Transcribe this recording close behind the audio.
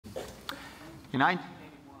In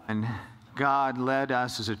 1981, God led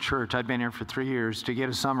us as a church, I'd been here for 3 years, to get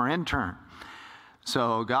a summer intern.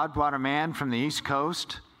 So God brought a man from the East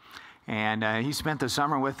Coast, and he spent the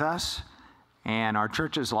summer with us, and our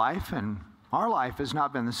church's life and our life has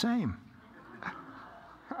not been the same.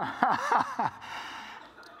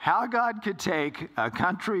 How God could take a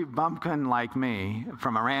country bumpkin like me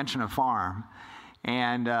from a ranch and a farm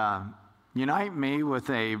and unite me with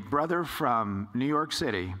a brother from New York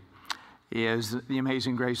City is the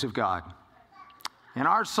amazing grace of God. And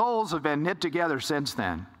our souls have been knit together since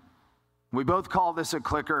then. We both call this a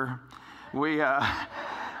clicker. We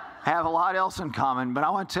have a lot else in common, but I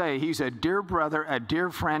want to tell you, he's a dear brother, a dear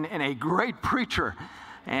friend, and a great preacher.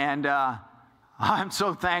 And I'm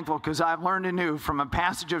so thankful because I've learned anew from a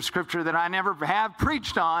passage of Scripture that I never have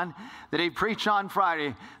preached on, that he preached on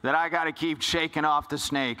Friday, that I got to keep shaking off the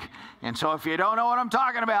snake. And so if you don't know what I'm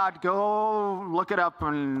talking about, go look it up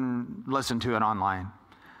and listen to it online.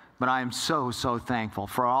 But I am so, so thankful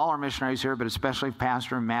for all our missionaries here, but especially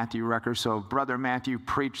Pastor Matthew Recker. So, Brother Matthew,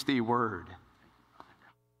 preach the word.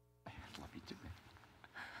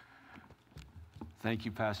 Thank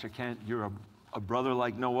you, Pastor Kent. You're a brother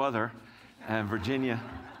like no other. And Virginia,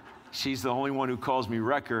 she's the only one who calls me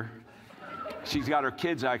Recker. She's got her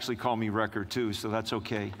kids actually call me Recker too, so that's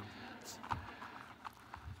okay.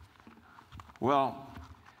 Well,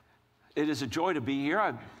 it is a joy to be here.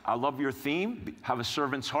 I love your theme, have a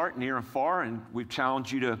servant's heart near and far, and we've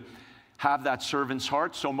challenged you to have that servant's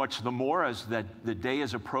heart so much the more as the day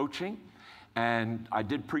is approaching. And I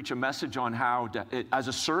did preach a message on how, as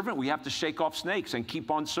a servant, we have to shake off snakes and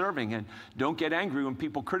keep on serving and don't get angry when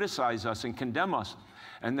people criticize us and condemn us.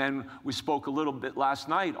 And then we spoke a little bit last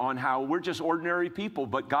night on how we're just ordinary people,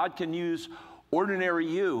 but God can use ordinary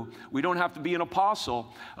you. We don't have to be an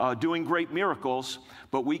apostle doing great miracles,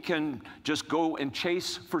 but we can just go and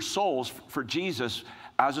chase for souls for Jesus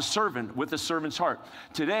as a servant with a servant's heart.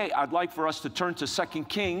 Today, I'd like for us to turn to 2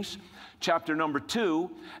 Kings chapter number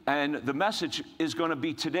 2, and the message is going to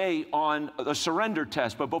be today on the surrender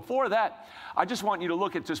test. But before that, I just want you to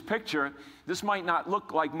look at this picture. This might not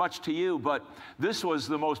look like much to you, but this was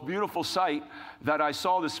the most beautiful sight that I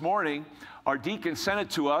saw this morning. Our deacon sent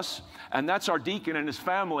it to us, and that's our deacon and his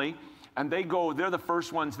family, and they're the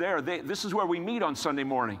first ones there. This is where we meet on Sunday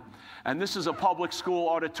morning. And this is a public school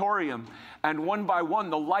auditorium. And one by one,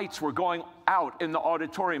 the lights were going out in the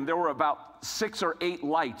auditorium. There were about 6 or 8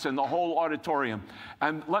 lights in the whole auditorium.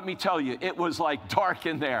 And let me tell you, it was like dark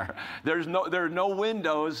in there. There are no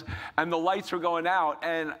windows, and the lights were going out.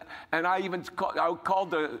 And I called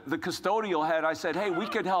the custodial head. I said, hey, we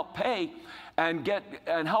could help pay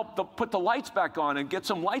and help put the lights back on and get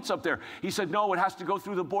some lights up there. He said, no, it has to go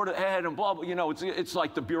through the board of ed and blah, blah. You know, it's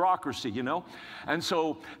like the bureaucracy, you know. And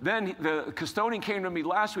so then the custodian came to me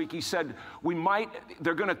last week. He said,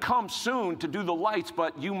 they're going to come soon to do the lights,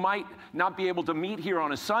 but you might not be able to meet here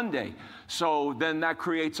on a Sunday. So then that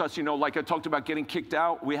creates us, you know, like I talked about getting kicked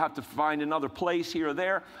out. We have to find another place here or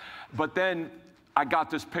there. But then I got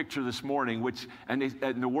this picture this morning, and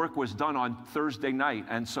the work was done on Thursday night,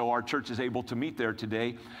 and so our church is able to meet there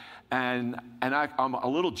today. And I'm a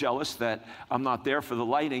little jealous that I'm not there for the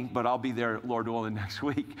lighting, but I'll be there, Lord willing, next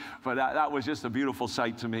week. But that was just a beautiful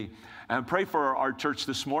sight to me. And pray for our church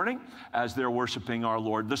this morning as they're worshiping our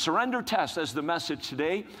Lord. The surrender test as the message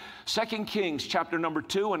today, 2 Kings chapter number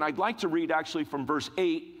 2, and I'd like to read actually from verse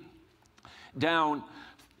 8 down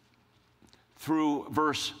through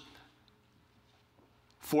verse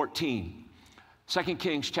 14. 2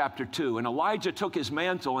 Kings chapter 2. And Elijah took his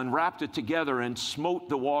mantle and wrapped it together and smote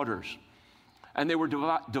the waters. And they were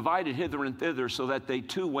divided hither and thither so that they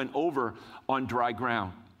too went over on dry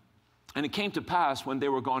ground. And it came to pass when they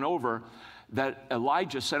were gone over that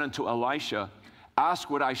Elijah said unto Elisha, ask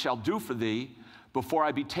what I shall do for thee before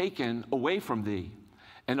I be taken away from thee.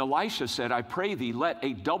 And Elisha said, I pray thee, let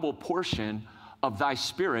a double portion of thy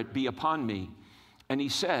spirit be upon me. And he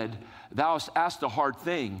said, thou hast asked a hard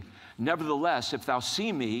thing. Nevertheless, if thou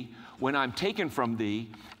see me when I'm taken from thee,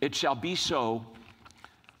 it shall be so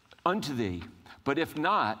unto thee. But if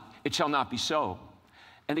not, it shall not be so.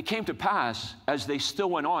 And it came to pass, as they still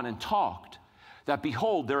went on and talked, that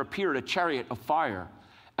behold, there appeared a chariot of fire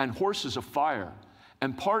and horses of fire,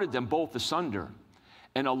 and parted them both asunder.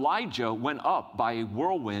 And Elijah went up by a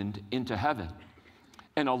whirlwind into heaven.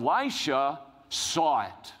 And Elisha saw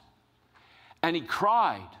it. And he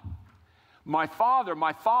cried, my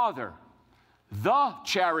father, the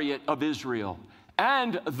chariot of Israel,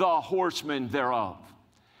 and the horsemen thereof.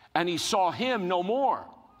 And he saw him no more.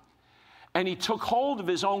 And he took hold of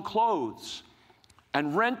his own clothes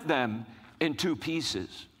and rent them in 2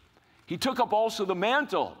 pieces. He took up also the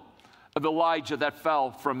mantle of Elijah that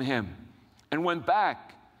fell from him, and went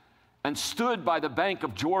back and stood by the bank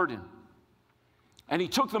of Jordan. And he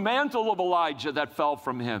took the mantle of Elijah that fell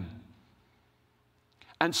from him,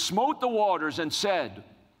 and smote the waters, and said,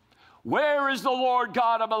 Where is the Lord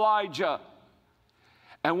God of Elijah?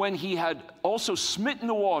 And when he had also smitten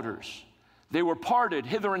the waters, they were parted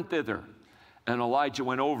hither and thither, and Elijah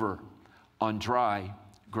went over on dry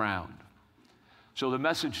ground. So the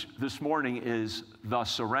message this morning is the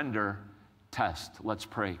surrender test. Let's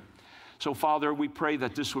pray. So, Father, we pray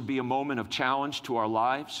that this would be a moment of challenge to our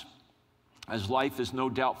lives, as life is no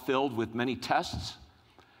doubt filled with many tests.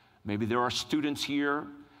 Maybe there are students here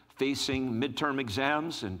facing midterm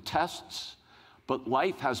exams and tests, but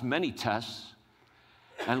life has many tests.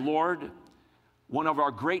 And Lord, one of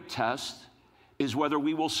our great tests is whether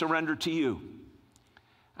we will surrender to you.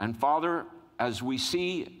 And Father, as we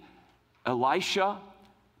see Elisha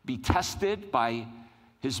be tested by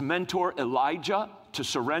his mentor Elijah to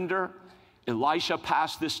surrender, Elisha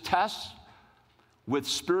passed this test with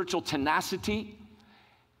spiritual tenacity.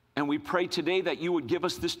 And we pray today that you would give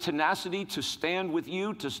us this tenacity to stand with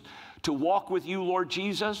you, to walk with you, Lord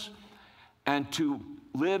Jesus, and to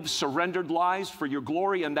live surrendered lives for your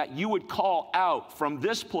glory, and that you would call out from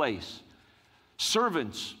this place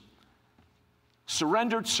servants,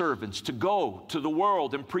 surrendered servants, to go to the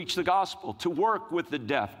world and preach the gospel, to work with the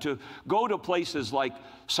deaf, to go to places like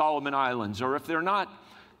Solomon Islands, or if they're not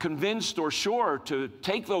convinced or sure, to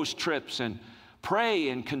take those trips and pray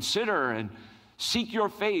and consider and seek your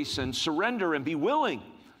face and surrender and be willing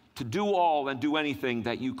to do all and do anything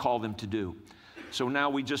that you call them to do. So now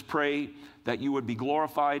we just pray that you would be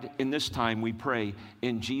glorified in this time, we pray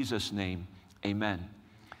in Jesus' name, amen.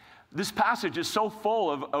 This passage is so full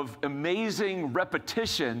of amazing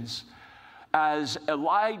repetitions as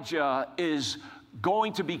Elijah is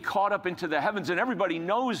going to be caught up into the heavens, and everybody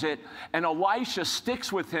knows it, and Elisha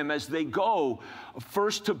sticks with him as they go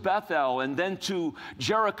first to Bethel, and then to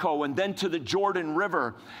Jericho, and then to the Jordan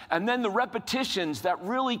River. And then the repetitions that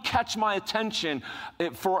really catch my attention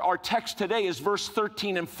for our text today is verse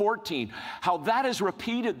 13 and 14, how that is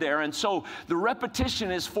repeated there. And so the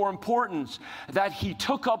repetition is for importance, that he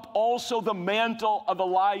took up also the mantle of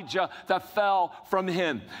Elijah that fell from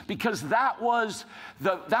him, because that was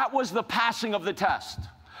the passing of the test.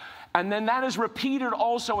 And then that is repeated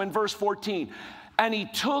also in verse 14. And he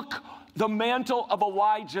took the mantle of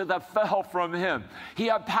Elijah that fell from him. He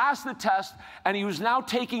had passed the test, and he was now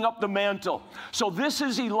taking up the mantle. So this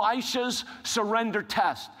is Elisha's surrender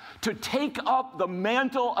test, to take up the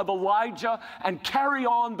mantle of Elijah and carry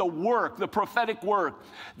on the work, the prophetic work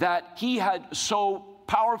that he had so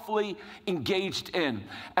powerfully engaged in.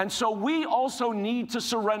 And so we also need to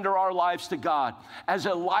surrender our lives to God as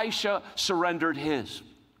Elisha surrendered his.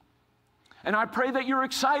 And I pray that you're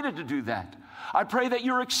excited to do that. I pray that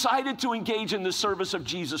you're excited to engage in the service of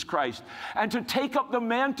Jesus Christ and to take up the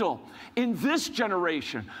mantle in this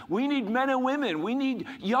generation. We need men and women. We need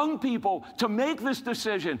young people to make this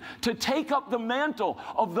decision, to take up the mantle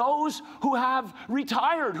of those who have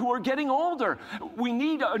retired, who are getting older. We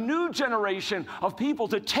need a new generation of people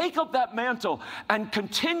to take up that mantle and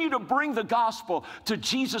continue to bring the gospel to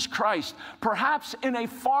Jesus Christ, perhaps in a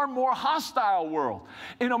far more hostile world,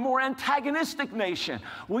 in a more antagonistic nation.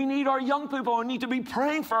 We need our young people. We need to be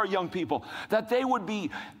praying for our young people that they would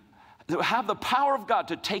have the power of God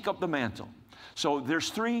to take up the mantle. So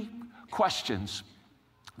there's 3 questions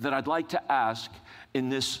that I'd like to ask in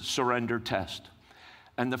this surrender test.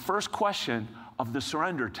 And the first question of the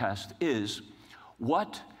surrender test is,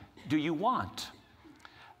 what do you want?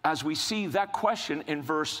 As we see that question in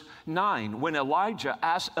verse 9, when Elijah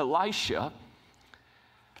asked Elisha,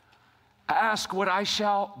 ask what I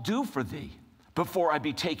shall do for thee before I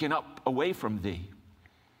be taken up away from thee.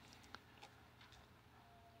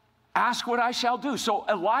 Ask what I shall do. So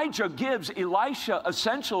Elijah gives Elisha,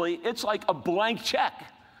 essentially, it's like a blank check.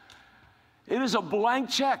 It is a blank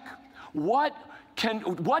check. What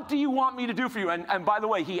do you want me to do for you? And by the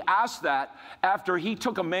way, he asked that after he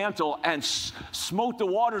took a mantle and smote the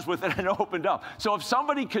waters with it and opened up. So if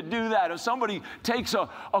somebody could do that, if somebody takes a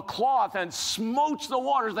cloth and smotes the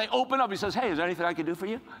waters, they open up. He says, hey, is there anything I can do for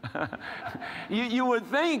you? You would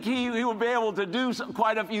think he would be able to do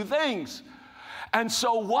quite a few things. And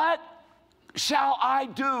so what shall I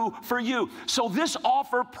do for you? So this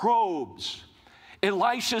offer probes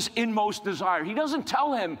Elisha's inmost desire. He doesn't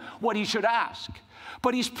tell him what he should ask,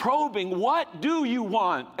 but he's probing, what do you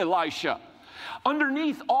want, Elisha?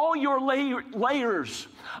 Underneath all your layers,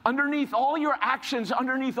 underneath all your actions,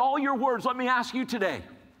 underneath all your words, let me ask you today,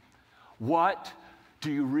 what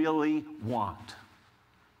do you really want?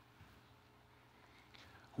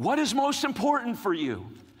 What is most important for you?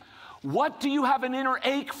 What do you have an inner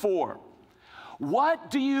ache for? What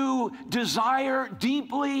do you desire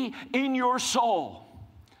deeply in your soul?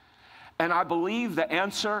 And I believe the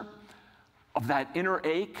answer of that inner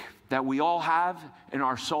ache that we all have in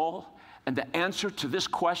our soul, and the answer to this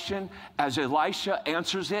question, as Elisha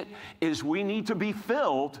answers it, is we need to be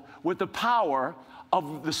filled with the power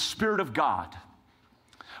of the Spirit of God.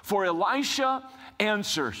 For Elisha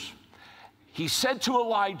answers. He said to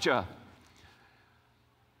Elijah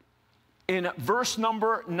in verse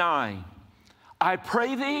number 9, I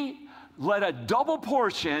pray thee, let a double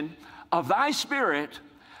portion of thy Spirit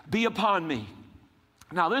be upon me.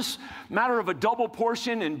 Now, this matter of a double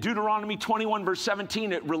portion in Deuteronomy 21, verse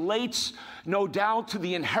 17, it relates, no doubt, to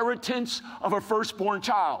the inheritance of a firstborn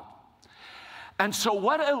child. And so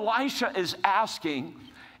what Elisha is asking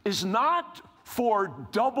is not for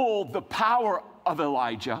double the power of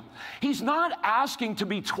Elijah. He's not asking to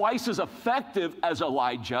be twice as effective as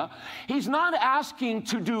Elijah. He's not asking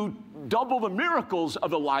to do double the miracles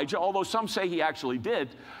of Elijah, although some say he actually did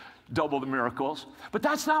double the miracles. But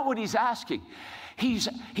that's not what he's asking. He's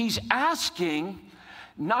asking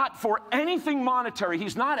not for anything monetary.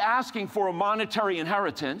 He's not asking for a monetary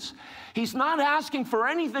inheritance. He's not asking for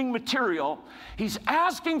anything material. He's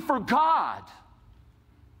asking for God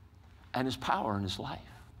and His power in his life.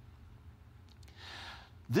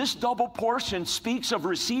 This double portion speaks of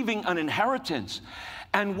receiving an inheritance.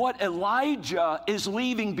 And what Elijah is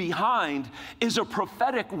leaving behind is a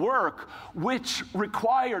prophetic work which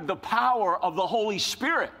required the power of the Holy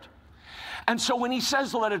Spirit. And so when he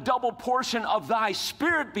says, let a double portion of thy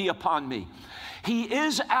Spirit be upon me, he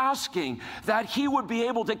is asking that he would be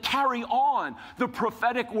able to carry on the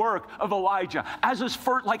prophetic work of Elijah as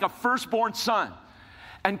like a firstborn son,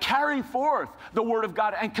 and carry forth the word of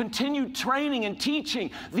God and continue training and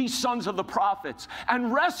teaching these sons of the prophets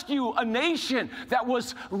and rescue a nation that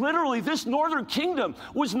was literally, this northern kingdom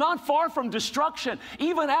was not far from destruction.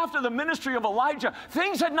 Even after the ministry of Elijah,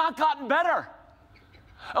 things had not gotten better.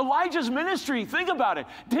 Elijah's ministry, think about it,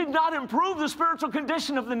 did not improve the spiritual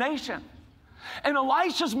condition of the nation. And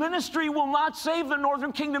Elisha's ministry will not save the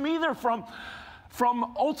northern kingdom either from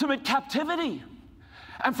ultimate captivity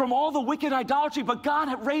and from all the wicked idolatry. But God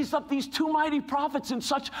had raised up these two mighty prophets in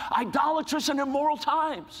such idolatrous and immoral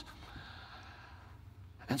times.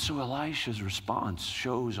 And so Elisha's response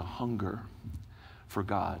shows a hunger for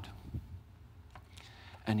God.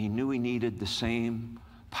 And he knew he needed the same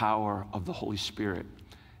power of the Holy Spirit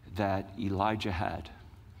that Elijah had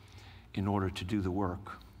in order to do the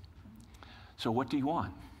work. So what do you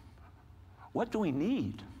want? What do we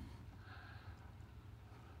need?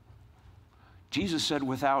 Jesus said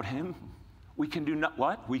without him, we can do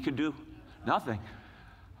what? We could do nothing.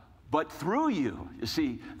 But through you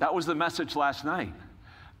see, that was the message last night.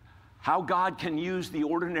 How God can use the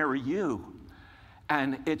ordinary you.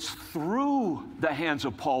 And it's through the hands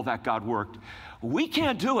of Paul that God worked. We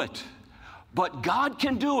can't do it, but God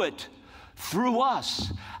can do it through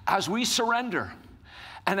us as we surrender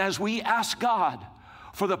and as we ask God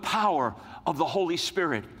for the power of the Holy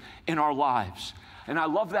Spirit in our lives. And I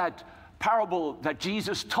love that parable that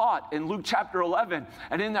Jesus taught in Luke chapter 11.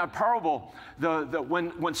 And in that parable,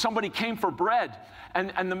 when somebody came for bread,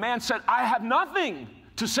 and the man said, I have nothing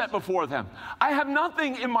to set before them. I have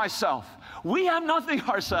nothing in myself. We have nothing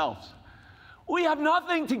ourselves. We have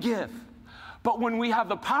nothing to give. But when we have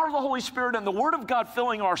the power of the Holy Spirit and the Word of God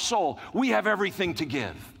filling our soul, we have everything to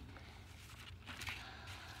give.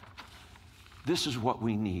 This is what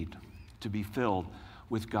we need to be filled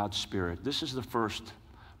with God's Spirit. This is the first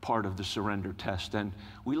part of the surrender test. And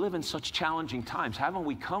we live in such challenging times. Haven't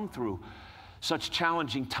we come through such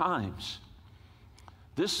challenging times?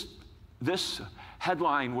 This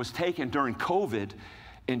headline was taken during COVID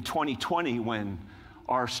in 2020 when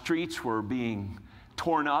our streets were being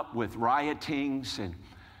torn up with riotings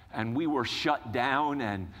and we were shut down,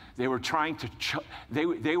 and they were trying to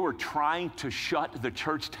shut the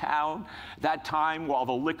church down that time while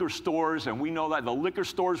the liquor stores, and we know that the liquor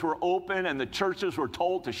stores were open and the churches were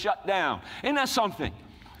told to shut down. Isn't that something?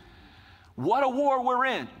 What a war we're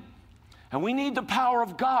in. And we need the power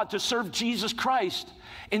of God to serve Jesus Christ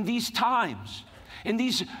in these times, in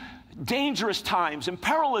these dangerous times and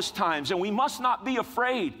perilous times, and we must not be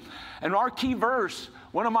afraid. And our key verse,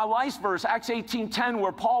 one of my life's verse, Acts 18:10,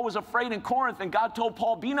 where Paul was afraid in Corinth, and God told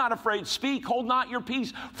Paul, be not afraid, speak, hold not your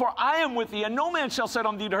peace, for I am with thee, and no man shall set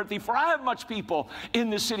on thee to hurt thee, for I have much people in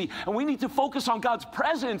this city. And we need to focus on God's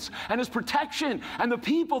presence and his protection and the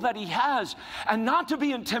people that he has, and not to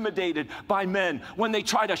be intimidated by men when they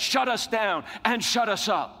try to shut us down and shut us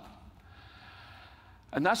up.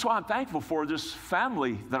 And that's why I'm thankful for this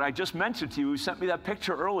family that I just mentioned to you, who sent me that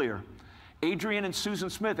picture earlier. Adrian and Susan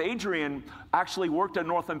Smith. Adrian actually worked at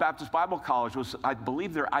Northland Baptist Bible College, was, I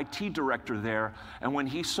believe, their IT director there. And when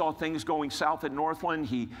he saw things going south at Northland,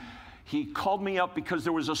 he called me up because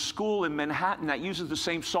there was a school in Manhattan that uses the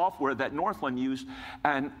same software that Northland used,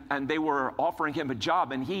 and they were offering him a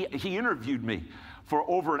job. And he interviewed me for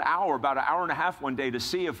over an hour, about an hour and a half one day, to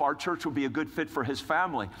see if our church would be a good fit for his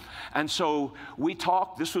family. And so we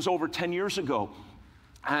talked. This was over 10 years ago.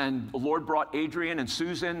 And the Lord brought Adrian and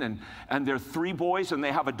Susan and their 3 boys, and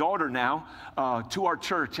they have a daughter now, to our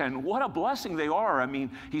church. And what a blessing they are. I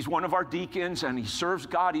mean, he's one of our deacons, and he serves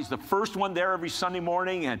God. He's the first one there every Sunday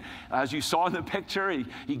morning. And as you saw in the picture,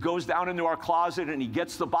 he goes down into our closet, and he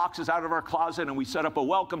gets the boxes out of our closet, and we set up a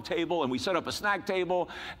welcome table, and we set up a snack table,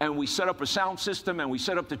 and we set up a sound system, and we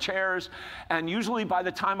set up the chairs. And usually by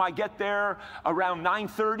the time I get there, around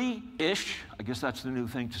 9:30-ish, I guess that's the new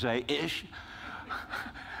thing to say, ish,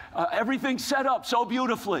 everything's set up so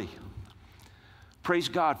beautifully. Praise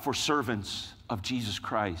God for servants of Jesus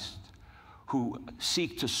Christ who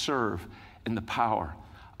seek to serve in the power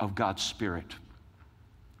of God's Spirit.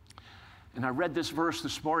 And I read this verse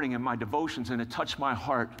this morning in my devotions, and it touched my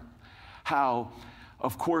heart. How,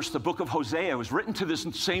 of course, the book of Hosea was written to this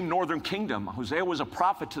same northern kingdom. Hosea was a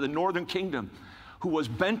prophet to the northern kingdom who was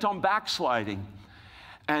bent on backsliding.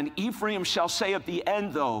 And Ephraim shall say at the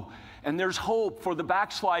end, though, and there's hope for the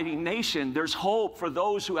backsliding nation. There's hope for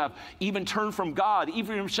those who have even turned from God.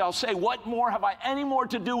 Ephraim shall say, what more have I any more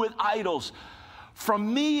to do with idols?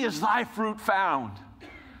 From me is thy fruit found.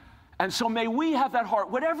 And so may we have that heart.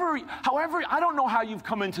 However, I don't know how you've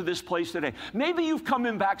come into this place today. Maybe you've come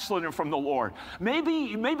in backslidden from the Lord.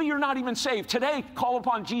 Maybe you're not even saved. Today, call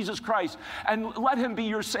upon Jesus Christ and let him be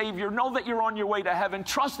your Savior. Know that you're on your way to heaven.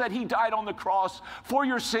 Trust that he died on the cross for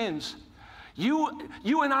your sins.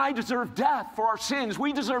 You and I deserve death for our sins.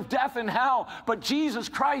 We deserve death in hell. But Jesus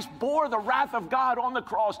Christ bore the wrath of God on the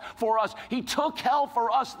cross for us. He took hell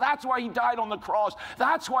for us. That's why he died on the cross.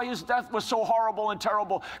 That's why his death was so horrible and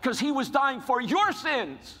terrible, because he was dying for your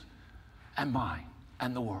sins and mine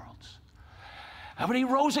and the world's. And when he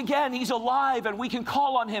rose again, he's alive, and we can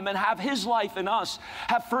call on him and have his life in us,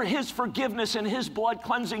 have for his forgiveness and his blood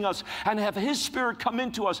cleansing us, and have his Spirit come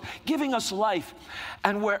into us, giving us life.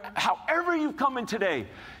 And however you've come in today,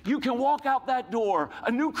 you can walk out that door,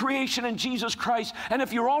 a new creation in Jesus Christ. And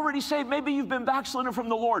if you're already saved, maybe you've been backslidden from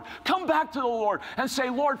the Lord, come back to the Lord and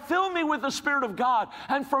say, Lord, fill me with the Spirit of God,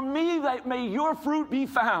 and for me, that may your fruit be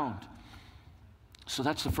found. So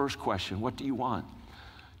that's the first question. What do you want?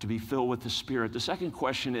 To be filled with the Spirit. The second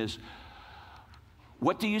question is,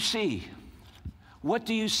 what do you see? What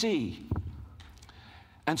do you see?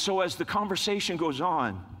 And so as the conversation goes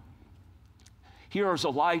on, here is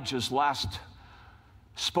Elijah's last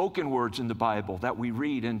spoken words in the Bible that we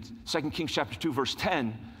read in 2 Kings chapter 2, verse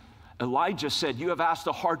 10. Elijah said, you have asked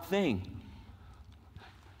a hard thing.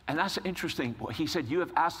 And that's interesting. He said, you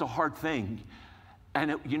have asked a hard thing.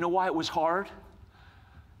 And you know why it was hard?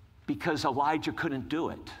 Because Elijah couldn't do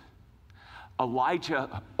it.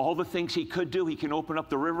 Elijah, all the things he could do, he can open up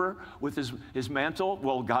the river with his mantle.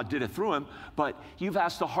 Well, God did it through him, but you've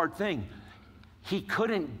asked a hard thing. He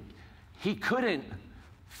couldn't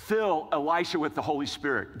fill Elisha with the Holy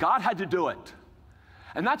Spirit. God had to do it.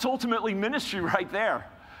 And that's ultimately ministry right there.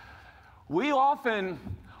 We often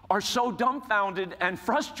are so dumbfounded and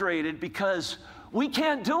frustrated because we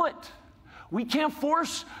can't do it. We can't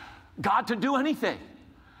force God to do anything.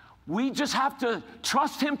 We just have to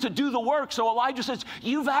trust him to do the work. So Elijah says,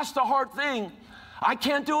 you've asked a hard thing. I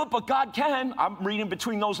can't do it, but God can. I'm reading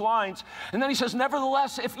between those lines. And then he says,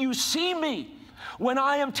 nevertheless, if you see me when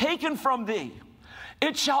I am taken from thee,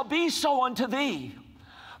 it shall be so unto thee.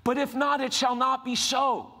 But if not, it shall not be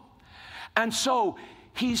so. And so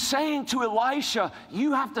he's saying to Elisha,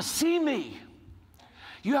 you have to see me.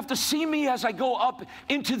 You have to see me as I go up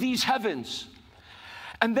into these heavens.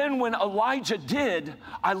 And then when Elijah did,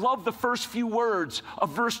 I love the first few words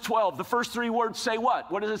of verse 12. The first 3 words say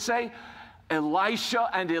what? What does it say? Elisha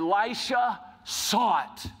saw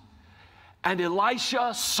it. And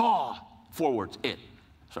Elisha saw, 4 words, it.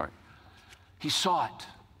 Sorry. He saw it.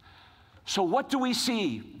 So what do we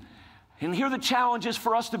see? And here the challenge is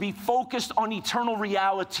for us to be focused on eternal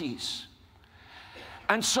realities.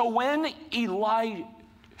 And so when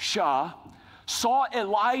Elisha saw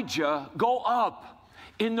Elijah go up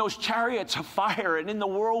in those chariots of fire and in the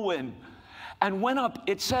whirlwind, and went up,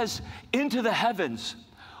 it says, into the heavens.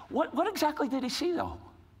 What exactly did he see, though?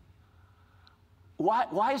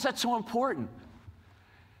 Why is that so important?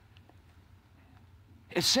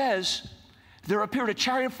 It says, there appeared a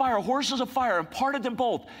chariot of fire, horses of fire, and parted them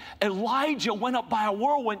both. Elijah went up by a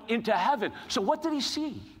whirlwind into heaven. So what did he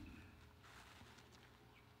see?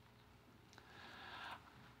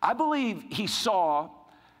 I believe he saw,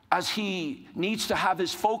 as he needs to have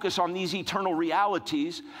his focus on these eternal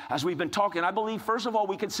realities, as we've been talking, I believe, first of all,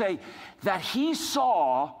 we could say that he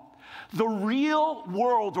saw the real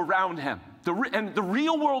world around him. And the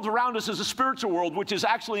real world around us is a spiritual world, which is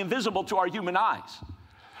actually invisible to our human eyes.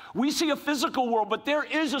 We see a physical world, but there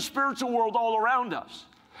is a spiritual world all around us.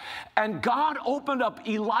 And God opened up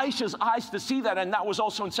Elisha's eyes to see that, and that was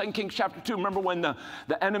also in 2 Kings chapter 2. Remember when the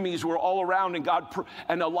enemies were all around,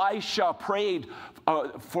 and Elisha prayed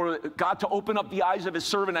for God to open up the eyes of his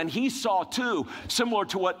servant, and he saw too, similar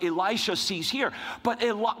to what Elisha sees here. But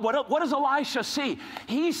what does Elisha see?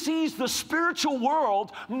 He sees the spiritual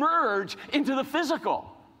world merge into the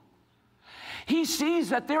physical. He sees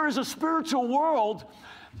that there is a spiritual world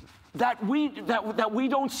that we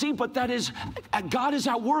don't see, but that is, God is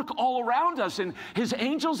at work all around us, and his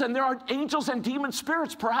angels, and there are angels and demon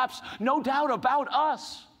spirits, perhaps, no doubt about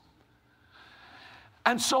us.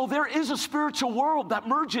 And so there is a spiritual world that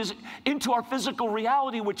merges into our physical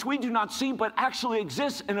reality, which we do not see, but actually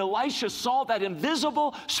exists. And Elisha saw that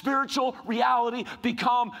invisible spiritual reality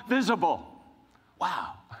become visible.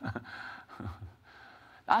 Wow.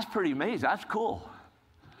 That's pretty amazing. That's cool.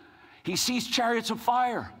 He sees chariots of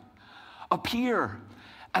fire appear,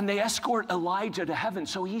 and they escort Elijah to heaven.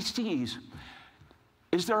 So he sees,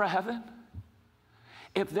 is there a heaven?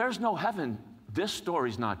 If there's no heaven, this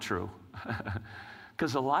story's not true.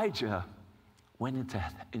 Because Elijah went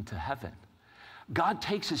into heaven. God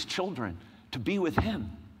takes his children to be with him.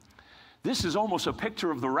 This is almost a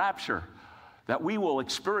picture of the rapture that we will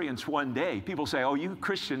experience one day. People say, oh, you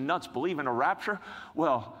Christian nuts believe in a rapture?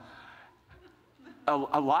 Well,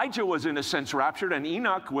 Elijah was in a sense raptured, and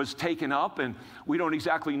Enoch was taken up, and we don't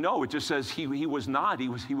exactly know. It just says he was not.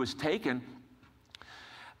 He was taken.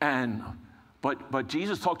 But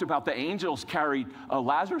Jesus talked about the angels carried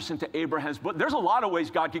Lazarus into Abraham's bosom. There's a lot of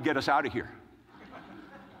ways God could get us out of here.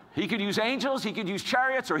 He could use angels, he could use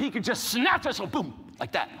chariots, or he could just snatch us, boom,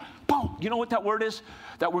 like that. Boom. You know what that word is?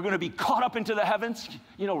 That we're going to be caught up into the heavens?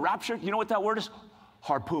 You know, raptured? You know what that word is?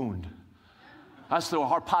 Harpooned. That's the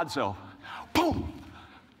harpazo. Boom.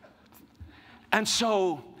 And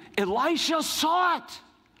so Elisha saw it,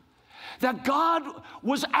 that God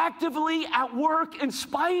was actively at work in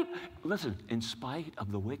spite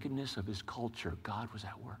of the wickedness of his culture. God was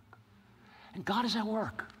at work. And God is at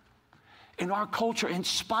work in our culture in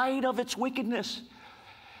spite of its wickedness.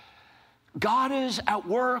 God is at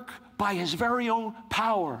work by his very own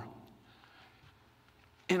power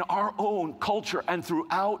in our own culture and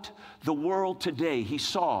throughout the world today. He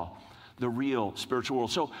saw the real spiritual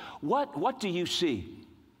world. So what do you see?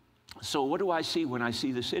 So what do I see when I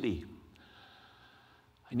see the city?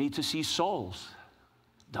 I need to see souls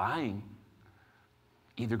dying,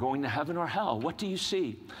 either going to heaven or hell. What do you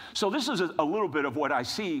see? So this is a little bit of what I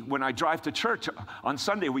see when I drive to church on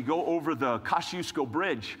Sunday. We go over the Kosciuszko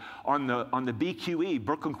Bridge on the BQE,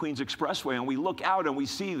 Brooklyn Queens Expressway, and we look out and we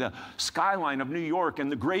see the skyline of New York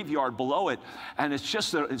and the graveyard below it, and it's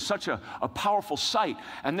just it's such a powerful sight.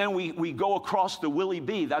 And then we go across the Willie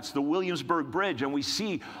B, that's the Williamsburg Bridge, and we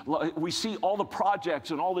see all the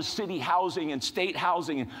projects and all the city housing and state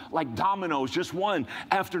housing, and like dominoes, just one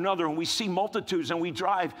after another, and we see multitudes, and we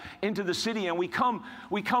drive into the city, and we come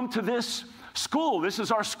to this school. This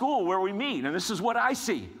is our school where we meet, and this is what I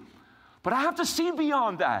see. But I have to see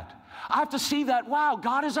beyond that. I have to see that, wow,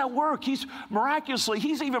 God is at work. He's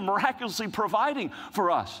even miraculously providing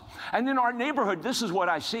for us. And in our neighborhood, this is what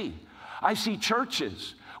I see. I see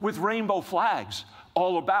churches with rainbow flags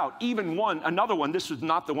all about. Even another one, this is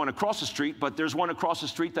not the one across the street, but there's one across the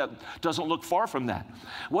street that doesn't look far from that.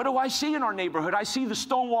 What do I see in our neighborhood? I see the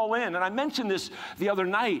Stonewall Inn, and I mentioned this the other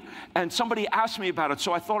night, and somebody asked me about it,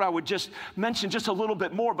 so I thought I would just mention just a little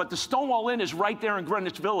bit more. But the Stonewall Inn is right there in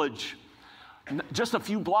Greenwich Village, just a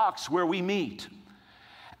few blocks where we meet.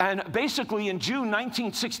 And basically in June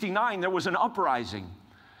 1969, there was an uprising.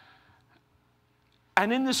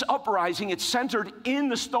 And in this uprising, it centered in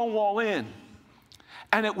the Stonewall Inn.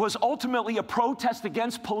 And it was ultimately a protest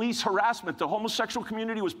against police harassment. The homosexual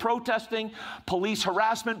community was protesting police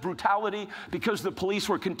harassment, brutality, because the police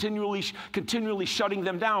were continually shutting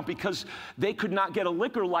them down because they could not get a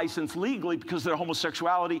liquor license legally because of their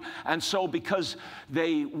homosexuality. And so because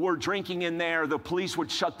they were drinking in there, the police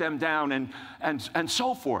would shut them down and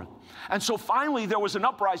so forth. And so finally there was an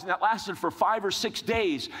uprising that lasted for 5 or 6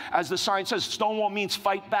 days. As the sign says, Stonewall means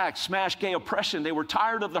fight back, smash gay oppression. They were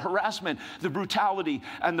tired of the harassment, the brutality,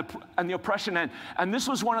 and the oppression. And this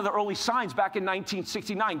was one of the early signs back in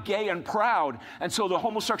 1969, gay and proud. And so the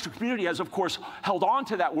homosexual community has, of course, held on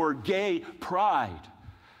to that word, gay pride.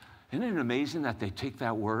 Isn't it amazing that they take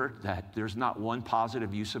that word, that there's not one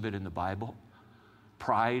positive use of it in the Bible?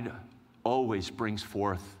 Pride always brings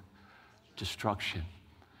forth destruction,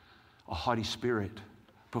 a haughty spirit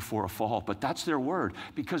before a fall. But that's their word,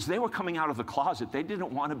 because they were coming out of the closet. They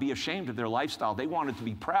didn't want to be ashamed of their lifestyle. They wanted to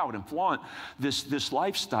be proud and flaunt this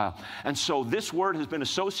lifestyle. And so this word has been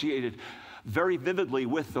associated very vividly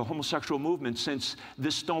with the homosexual movement since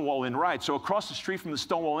this Stonewall Inn riot. So across the street from the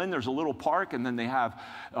Stonewall Inn, there's a little park, and then they have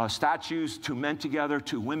statues, 2 men together,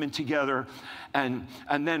 2 women together. And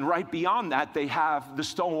then right beyond that, they have the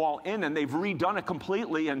Stonewall Inn, and they've redone it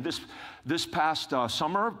completely. And this past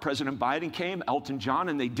summer, President Biden came, Elton John,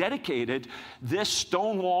 and they dedicated this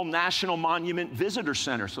Stonewall National Monument Visitor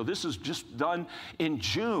Center. So this is just done in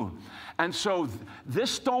June. And so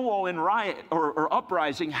this Stonewall Inn riot or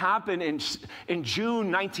uprising happened in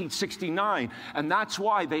June 1969. And that's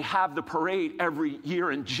why they have the parade every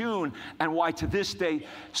year in June, and why to this day,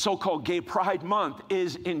 so-called Gay Pride Month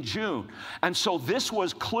is in June. And so this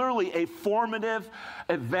was clearly a formative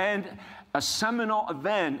event, a seminal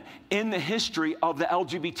event in the history of the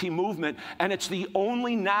LGBT movement, and it's the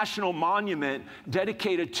only national monument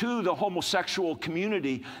dedicated to the homosexual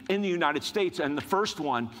community in the United States, and the first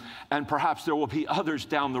one, and perhaps there will be others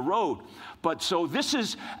down the road. But so this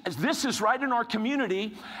is right in our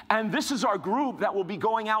community, and this is our group that will be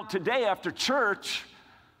going out today after church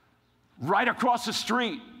right across the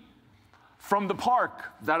street from the park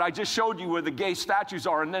that I just showed you where the gay statues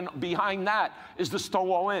are, and then behind that is the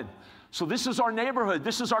Stonewall Inn. So this is our neighborhood.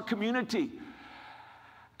 This is our community.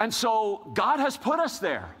 And so God has put us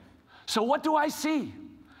there. So what do I see?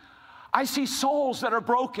 I see souls that are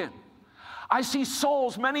broken. I see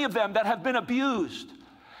souls, many of them, that have been abused.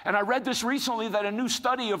 And I read this recently, that a new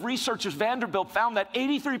study of researchers Vanderbilt found that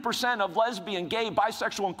 83% of lesbian, gay,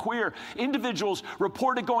 bisexual, and queer individuals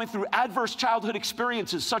reported going through adverse childhood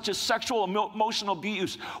experiences such as sexual and emotional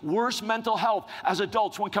abuse, worse mental health as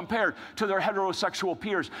adults when compared to their heterosexual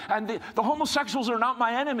peers. And the homosexuals are not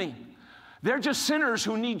my enemy. They're just sinners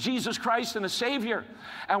who need Jesus Christ and a Savior.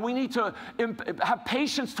 And we need to have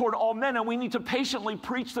patience toward all men, and we need to patiently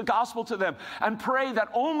preach the gospel to them and pray that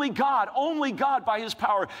only God by His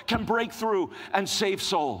power can break through and save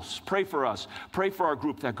souls. Pray for us. Pray for our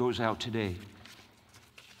group that goes out today.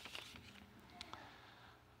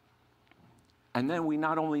 And then we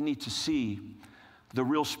not only need to see the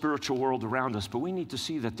real spiritual world around us, but we need to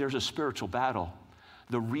see that there's a spiritual battle,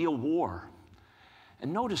 the real war.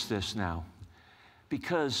 And notice this now,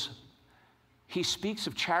 because he speaks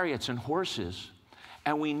of chariots and horses,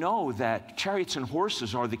 and we know that chariots and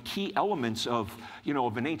horses are the key elements of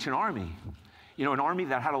an ancient army. An army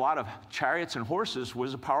that had a lot of chariots and horses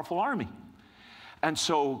was a powerful army. And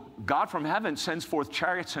so God from heaven sends forth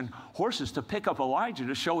chariots and horses to pick up Elijah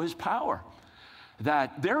to show his power,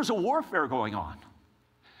 that there's a warfare going on.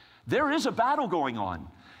 There is a battle going on.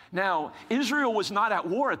 Now, Israel was not at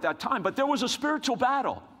war at that time, but there was a spiritual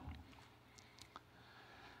battle.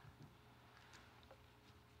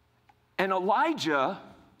 And Elijah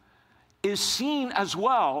is seen as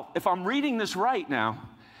well, if I'm reading this right now,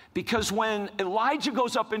 because when Elijah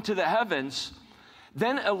goes up into the heavens,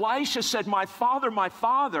 then Elisha said, my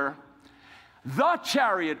father, the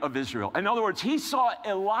chariot of Israel. In other words, he saw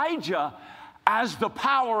Elijah as the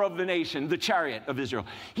power of the nation, the chariot of Israel.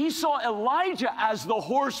 He saw Elijah as the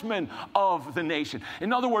horseman of the nation.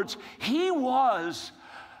 In other words, he was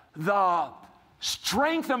the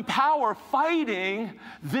strength and power fighting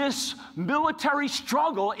this military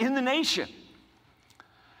struggle in the nation.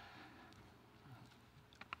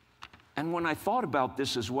 And when I thought about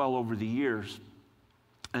this as well over the years,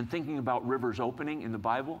 and thinking about rivers opening in the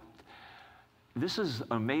Bible, this is an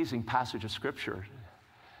amazing passage of Scripture,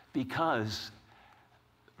 because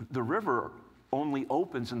the river only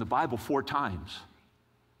opens in the Bible 4 times,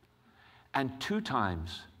 and 2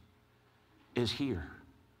 times is here.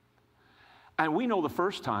 And we know the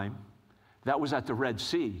first time, that was at the Red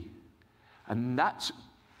Sea. And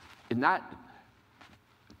in that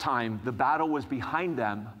time, the battle was behind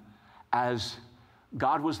them as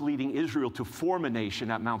God was leading Israel to form a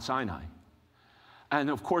nation at Mount Sinai. And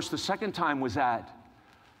of course, the second time was at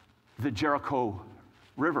the Jericho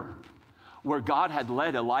River, where God had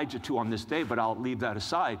led Elijah to on this day, but I'll leave that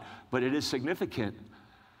aside. But it is significant.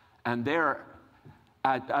 And there,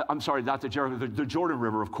 I'm sorry, not the Jericho, the Jordan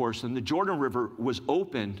River, of course. And the Jordan River was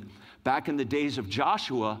opened back in the days of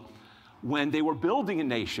Joshua when they were building a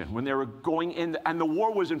nation, when they were going in, and the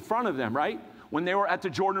war was in front of them, right? When they were at the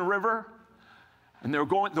Jordan River, and they were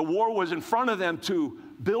going, the war was in front of them to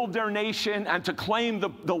build their nation and to claim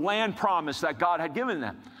the land promise that God had given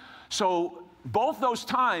them. So both those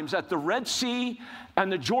times at the Red Sea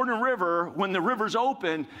and the Jordan River, when the rivers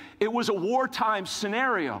opened, it was a wartime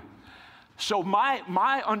scenario. So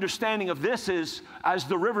my understanding of this is, as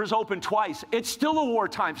the rivers open twice, it's still a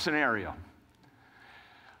wartime scenario.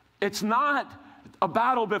 It's not a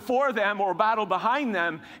battle before them or a battle behind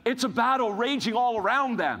them. It's a battle raging all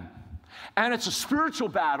around them. And it's a spiritual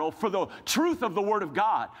battle for the truth of the Word of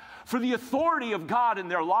God, for the authority of God in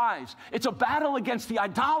their lives. It's a battle against the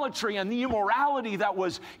idolatry and the immorality that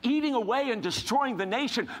was eating away and destroying the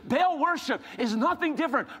nation. Baal worship is nothing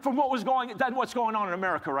different from what's going on in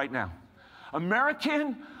America right now.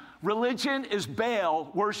 American religion is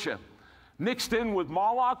Baal worship, mixed in with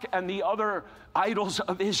Moloch and the other idols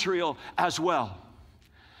of Israel as well.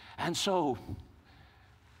 And so,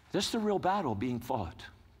 this is the real battle being fought.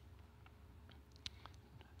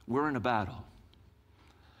 We're in a battle,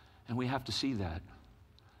 and we have to see that.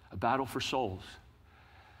 A battle for souls.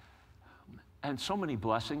 And so many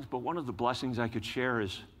blessings, but one of the blessings I could share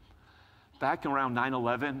is back around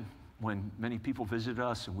 9/11, when many people visited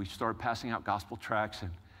us and we started passing out gospel tracts,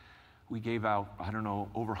 and we gave out, I don't know,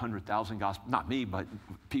 over 100,000 gospel, not me, but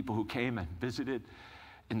people who came and visited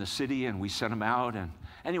in the city, and we sent them out. And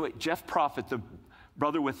anyway, Jeff Prophet, the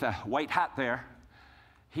brother with the white hat there,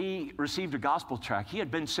 he received a gospel tract. He had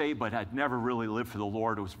been saved, but had never really lived for the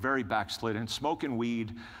Lord. It was very backslidden, smoking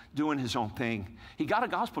weed, doing his own thing. He got a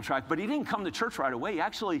gospel tract, but he didn't come to church right away.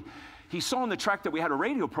 Actually, he saw in the tract that we had a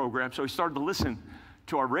radio program, so he started to listen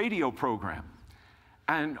to our radio program.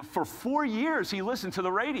 And for 4 years, he listened to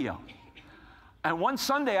the radio. And one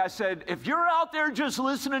Sunday I said, if you're out there just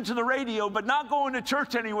listening to the radio but not going to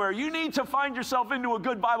church anywhere, you need to find yourself into a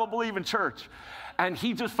good Bible-believing church. And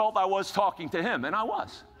he just felt I was talking to him, and I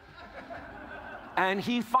was. And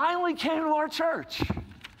he finally came to our church.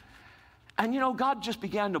 And, you know, God just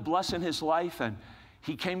began to bless in his life, and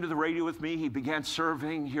he came to the radio with me. He began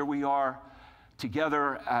serving. Here we are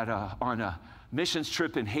together on a missions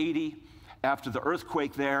trip in Haiti after the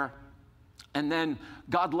earthquake there. And then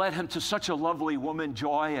God led him to such a lovely woman,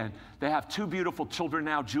 Joy, and they have 2 beautiful children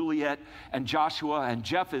now, Juliet and Joshua. And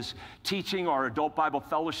Jeff is teaching our adult Bible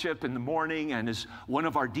fellowship in the morning and is one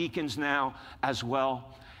of our deacons now as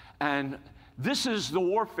well. And this is the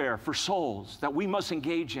warfare for souls that we must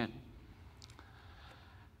engage in.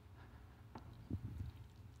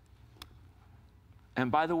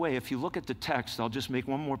 And by the way, if you look at the text, I'll just make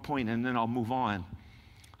one more point and then I'll move on.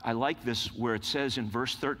 I like this where it says in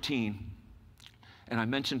verse 13, and I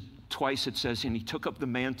mentioned twice, it says, and he took up the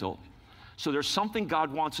mantle. So there's something God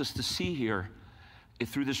wants us to see here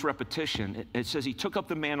through this repetition. It says he took up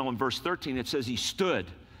the mantle in verse 13. It says he stood.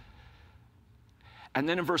 And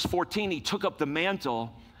then in verse 14, he took up the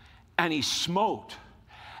mantle and he smote.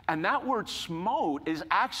 And that word smote is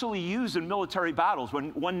actually used in military battles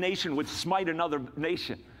when one nation would smite another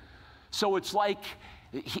nation. So it's like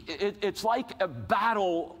a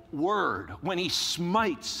battle word when he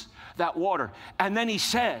smites that water. And then he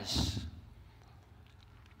says,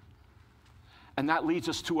 and that leads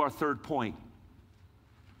us to our third point.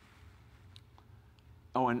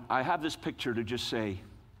 Oh, and I have this picture to just say,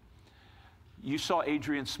 you saw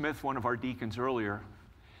Adrian Smith, one of our deacons, earlier,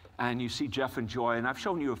 and you see Jeff and Joy, and I've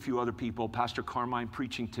shown you a few other people, Pastor Carmine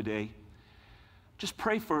preaching today. Just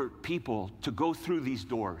pray for people to go through these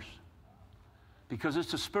doors, because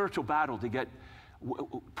it's a spiritual battle to get.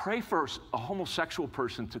 Pray for a homosexual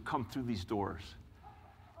person to come through these doors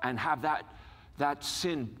and have that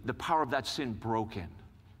sin, the power of that sin broken.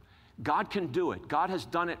 God can do it. God has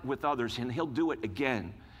done it with others, and he'll do it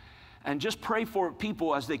again. And just pray for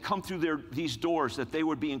people as they come through these doors, that they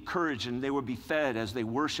would be encouraged and they would be fed as they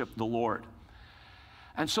worship the Lord.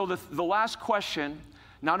 And so the last question,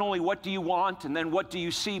 not only what do you want and then what do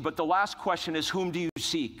you see, but the last question is, whom do you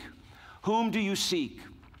seek? Whom do you seek?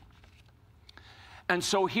 And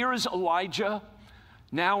so here is Elijah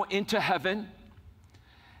now into heaven,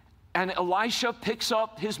 and Elisha picks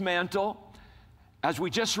up his mantle. As we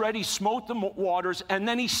just read, he smote the waters, and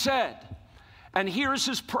then he said, and here's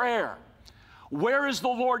his prayer, where is the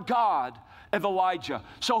Lord God of Elijah?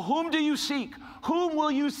 So whom do you seek? Whom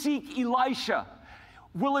will you seek, Elisha?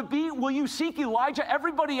 Will you seek Elijah?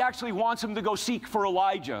 Everybody actually wants him to go seek for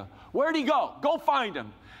Elijah. Where'd he go? Go find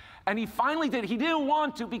him. And he finally did. He didn't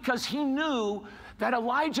want to because he knew that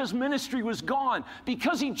Elijah's ministry was gone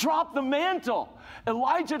because he dropped the mantle.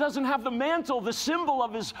 Elijah doesn't have the mantle, the symbol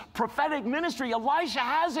of his prophetic ministry. Elisha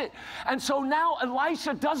has it. And so now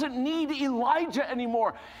Elisha doesn't need Elijah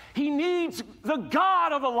anymore. He needs the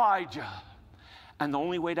God of Elijah. And the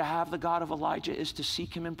only way to have the God of Elijah is to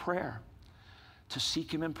seek him in prayer. To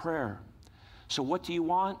seek him in prayer. So what do you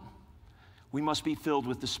want? We must be filled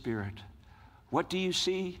with the Spirit. What do you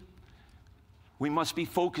see? We must be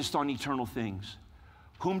focused on eternal things.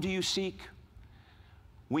 Whom do you seek?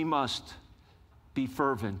 We must be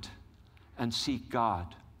fervent and seek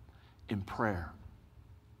God in prayer.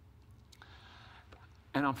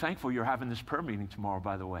 And I'm thankful you're having this prayer meeting tomorrow,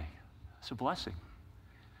 by the way. It's a blessing.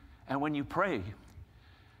 And when you pray,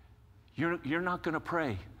 you're not going to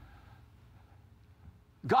pray,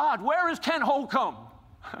 God, where is Ken Holcomb?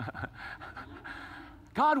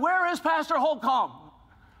 God, where is Pastor Holcomb?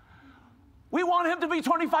 We want him to be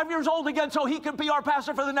 25 years old again so he can be our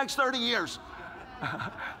pastor for the next 30 years.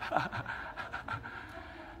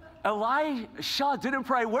 Elisha didn't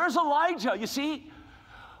pray. Where's Elijah? You see,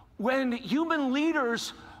 when human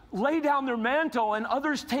leaders lay down their mantle and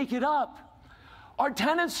others take it up, our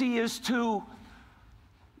tendency is to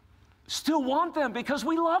still want them because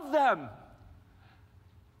we love them.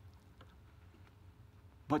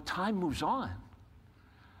 But time moves on.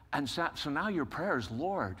 And so now your prayer is,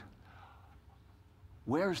 Lord,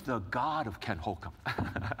 where's the God of Ken Holcomb?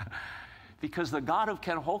 Because the God of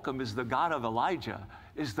Ken Holcomb is the God of Elijah,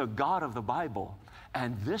 is the God of the Bible.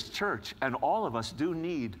 And this church and all of us do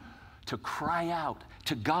need to cry out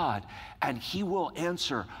to God, and he will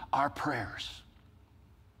answer our prayers.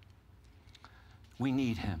 We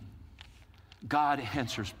need him. God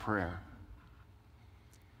answers prayer.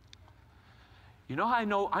 You know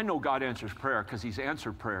how I know God answers prayer? Because he's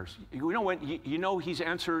answered prayers. You know he's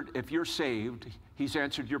answered, if you're saved, he's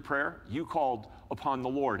answered your prayer. You called upon the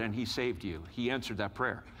Lord and he saved you. He answered that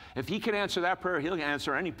prayer. If he can answer that prayer, he'll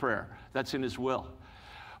answer any prayer that's in his will.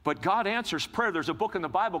 But God answers prayer. There's a book in the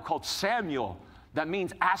Bible called Samuel that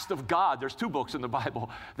means asked of God. There's 2 books in the Bible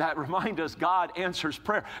that remind us God answers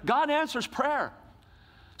prayer. God answers prayer.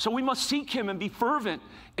 So we must seek him and be fervent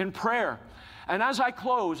in prayer. And as I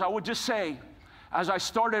close, I would just say, as I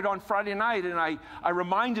started on Friday night, and I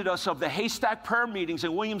reminded us of the haystack prayer meetings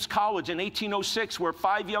in Williams College in 1806, where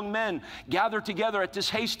 5 young men gathered together at this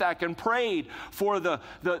haystack and prayed for the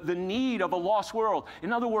need of a lost world.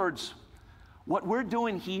 In other words, what we're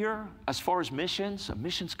doing here as far as missions, a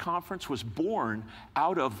missions conference, was born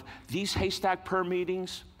out of these haystack prayer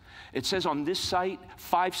meetings. It says on this site,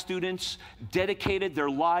 5 students dedicated their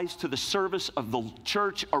lives to the service of the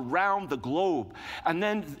church around the globe. And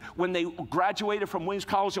then when they graduated from Williams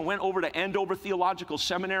College and went over to Andover Theological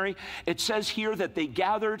Seminary, it says here that they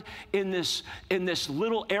gathered in this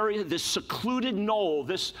little area, this secluded knoll.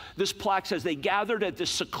 This plaque says they gathered at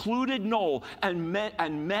this secluded knoll and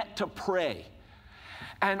met to pray.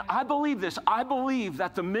 And I believe this. I believe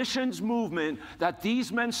that the missions movement that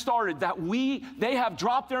these men started, they have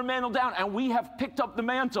dropped their mantle down and we have picked up the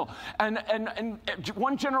mantle. And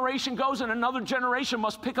one generation goes and another generation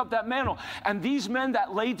must pick up that mantle. And these men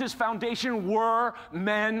that laid this foundation were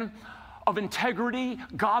men of integrity,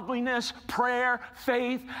 godliness, prayer,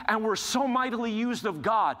 faith, and were so mightily used of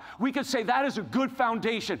God. We could say that is a good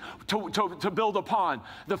foundation to build upon.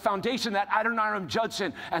 The foundation that Adoniram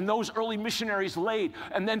Judson and those early missionaries laid,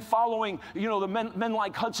 and then following, the men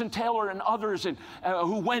like Hudson Taylor and others, and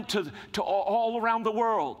who went to all around the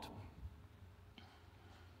world.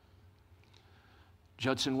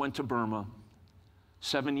 Judson went to Burma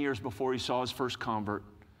 7 years before he saw his first convert,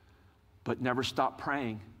 but never stopped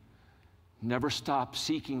praying. Never stopped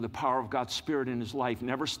seeking the power of God's Spirit in his life.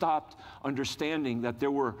 Never stopped understanding that there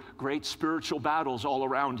were great spiritual battles all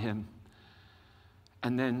around him.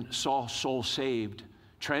 And then saw souls saved,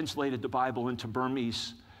 translated the Bible into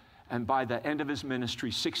Burmese, and by the end of his ministry,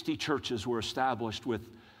 60 churches were established with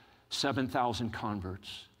 7,000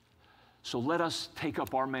 converts. So let us take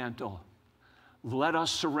up our mantle. Let us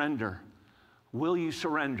surrender. Will you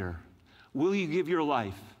surrender? Will you give your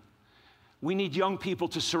life? We need young people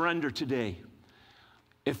to surrender today.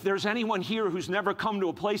 If there's anyone here who's never come to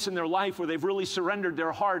a place in their life where they've really surrendered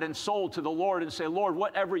their heart and soul to the Lord and say, Lord,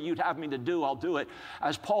 whatever you'd have me to do, I'll do it.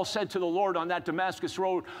 As Paul said to the Lord on that Damascus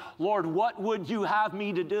road, Lord, what would you have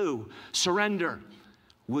me to do? Surrender.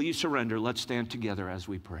 Will you surrender? Let's stand together as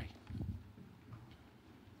we pray.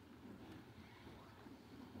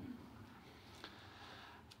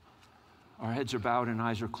 Our heads are bowed and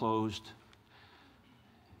eyes are closed.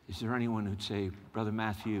 Is there anyone who'd say, Brother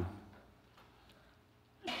Matthew,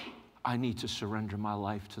 I need to surrender my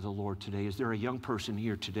life to the Lord today. Is there a young person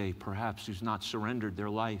here today, perhaps, who's not surrendered their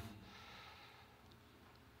life?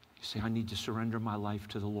 You say, I need to surrender my life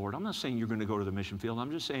to the Lord. I'm not saying you're going to go to the mission field.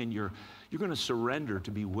 I'm just saying you're going to surrender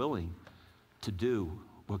to be willing to do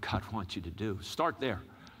what God wants you to do. Start there.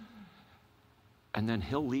 And then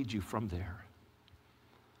he'll lead you from there.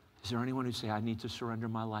 Is there anyone who say, I need to surrender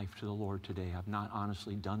my life to the Lord today? I've not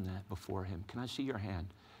honestly done that before him. Can I see your hand?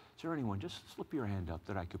 Is there anyone? Just slip your hand up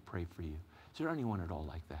that I could pray for you. Is there anyone at all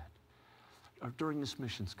like that? Or during this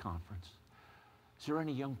missions conference, is there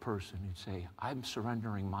any young person who'd say, I'm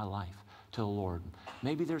surrendering my life to the Lord?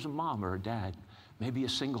 Maybe there's a mom or a dad, maybe a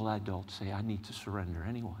single adult, say, I need to surrender.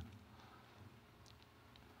 Anyone?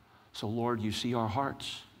 So Lord, you see our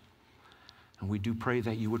hearts, and we do pray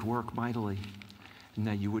that you would work mightily, and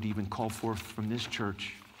that you would even call forth from this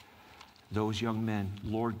church those young men.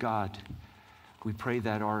 Lord God, we pray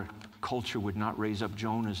that our culture would not raise up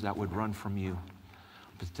Jonahs that would run from you,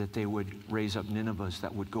 but that they would raise up Ninevehs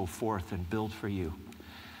that would go forth and build for you,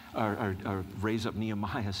 or raise up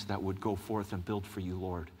Nehemiahs that would go forth and build for you,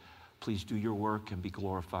 Lord. Please do your work and be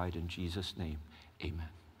glorified in Jesus' name. Amen.